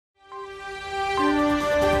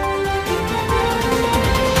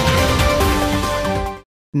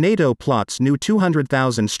NATO plots new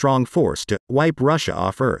 200,000-strong force to wipe Russia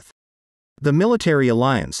off Earth. The military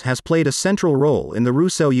alliance has played a central role in the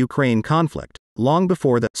Russo-Ukraine conflict, long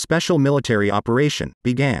before the special military operation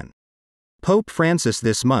began. Pope Francis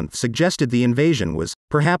this month suggested the invasion was,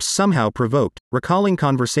 perhaps somehow provoked, recalling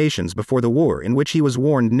conversations before the war in which he was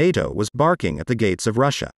warned NATO was barking at the gates of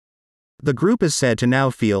Russia. The group is said to now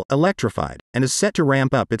feel electrified, and is set to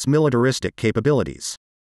ramp up its militaristic capabilities.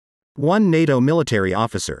 One NATO military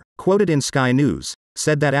officer, quoted in Sky News,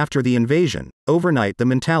 said that after the invasion, overnight the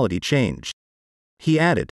mentality changed. He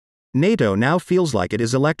added, "NATO now feels like it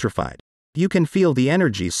is electrified. You can feel the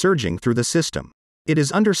energy surging through the system. It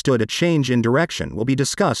is understood a change in direction will be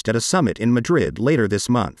discussed at a summit in Madrid later this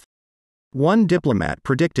month." One diplomat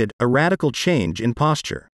predicted a radical change in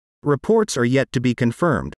posture. Reports are yet to be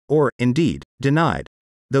confirmed, or, indeed, denied,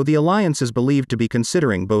 though the alliance is believed to be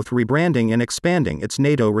considering both rebranding and expanding its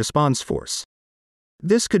NATO response force.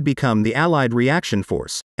 This could become the Allied reaction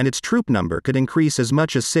force, and its troop number could increase as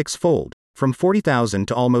much as six-fold, from 40,000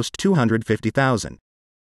 to almost 250,000.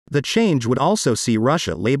 The change would also see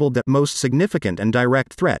Russia labeled the most significant and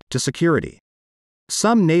direct threat to security.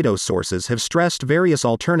 Some NATO sources have stressed various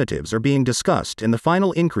alternatives are being discussed and the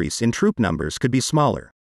final increase in troop numbers could be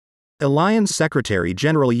smaller. Alliance Secretary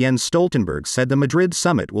General Jens Stoltenberg said the Madrid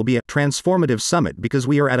summit will be a transformative summit because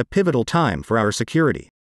we are at a pivotal time for our security.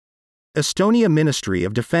 Estonia Ministry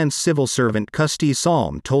of Defense civil servant Kusti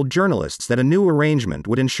Salm told journalists that a new arrangement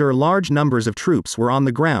would ensure large numbers of troops were on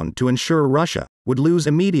the ground to ensure Russia would lose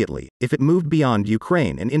immediately if it moved beyond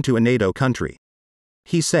Ukraine and into a NATO country.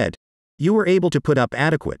 He said, "You were able to put up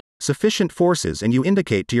adequate, sufficient forces and you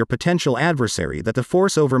indicate to your potential adversary that the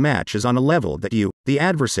force overmatch is on a level that you, the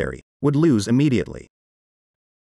adversary, would lose immediately.